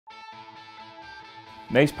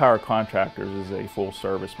NAES Power Contractors is a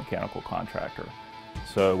full-service mechanical contractor.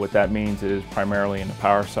 So what that means is primarily in the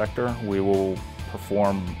power sector, we will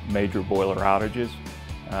perform major boiler outages,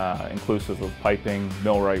 inclusive of piping,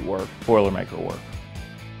 millwright work, boilermaker work.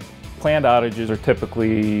 Planned outages are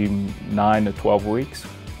typically 9 to 12 weeks.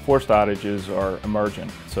 Forced outages are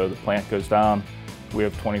emergent, so the plant goes down, we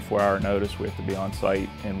have 24-hour notice, we have to be on site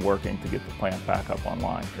and working to get the plant back up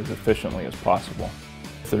online as efficiently as possible.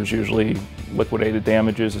 There's usually liquidated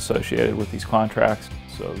damages associated with these contracts,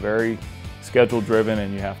 so very schedule driven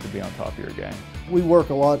and you have to be on top of your game. We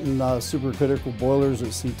work a lot in supercritical boilers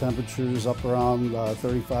that see temperatures up around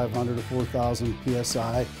 3,500 to 4,000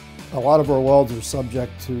 psi. A lot of our welds are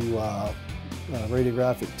subject to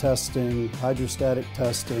radiographic testing, hydrostatic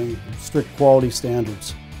testing, strict quality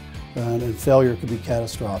standards, and failure could be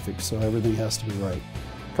catastrophic, so everything has to be right.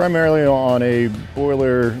 Primarily on a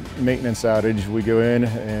boiler maintenance outage, we go in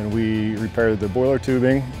and we repair the boiler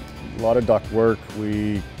tubing, a lot of duct work.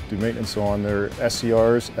 We do maintenance on their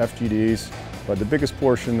SCRs, FGDs, but the biggest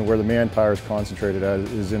portion where the manpower is concentrated at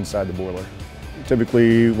is inside the boiler.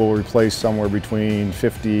 Typically, we'll replace somewhere between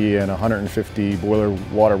 50 and 150 boiler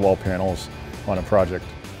water wall panels on a project.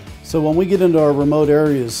 So when we get into our remote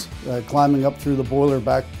areas, climbing up through the boiler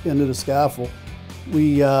back into the scaffold,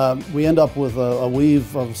 we end up with a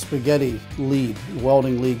weave of spaghetti lead. The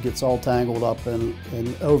welding lead gets all tangled up, and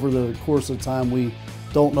over the course of time we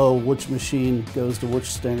don't know which machine goes to which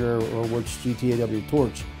stinger or which GTAW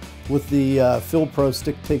torch. With the FieldPro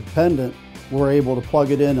stick TIG pendant, we're able to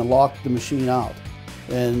plug it in and lock the machine out.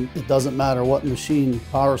 And it doesn't matter what machine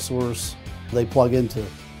power source they plug into.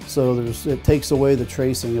 So it takes away the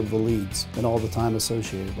tracing of the leads and all the time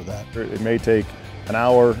associated with that. It may take an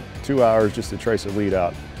hour, 2 hours just to trace a lead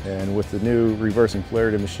out. And with the new reversing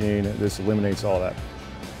polarity machine, this eliminates all that.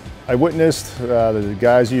 I witnessed the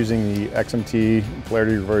guys using the XMT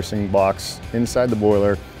polarity reversing box inside the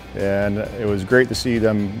boiler, and it was great to see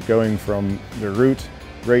them going from the root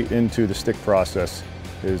right into the stick process.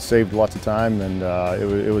 It saved lots of time, and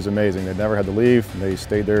it was amazing. They never had to leave. They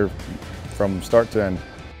stayed there from start to end.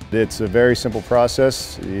 It's a very simple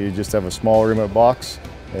process. You just have a small remote box,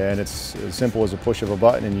 and it's as simple as a push of a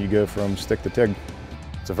button, and you go from stick to TIG.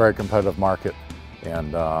 It's a very competitive market,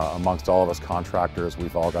 and amongst all of us contractors,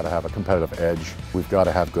 we've all got to have a competitive edge. We've got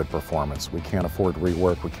to have good performance. We can't afford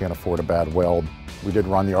rework. We can't afford a bad weld. We did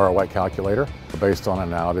run the ROI calculator based on an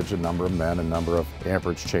outage, a number of men, a number of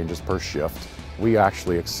amperage changes per shift. We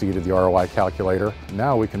actually exceeded the ROI calculator.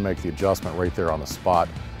 Now we can make the adjustment right there on the spot.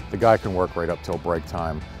 The guy can work right up till break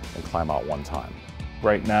time and climb out one time.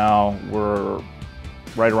 Right now we're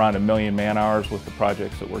right around 1 million man hours with the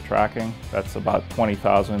projects that we're tracking. That's about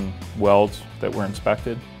 20,000 welds that were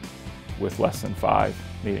inspected, with less than 5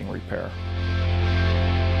 needing repair.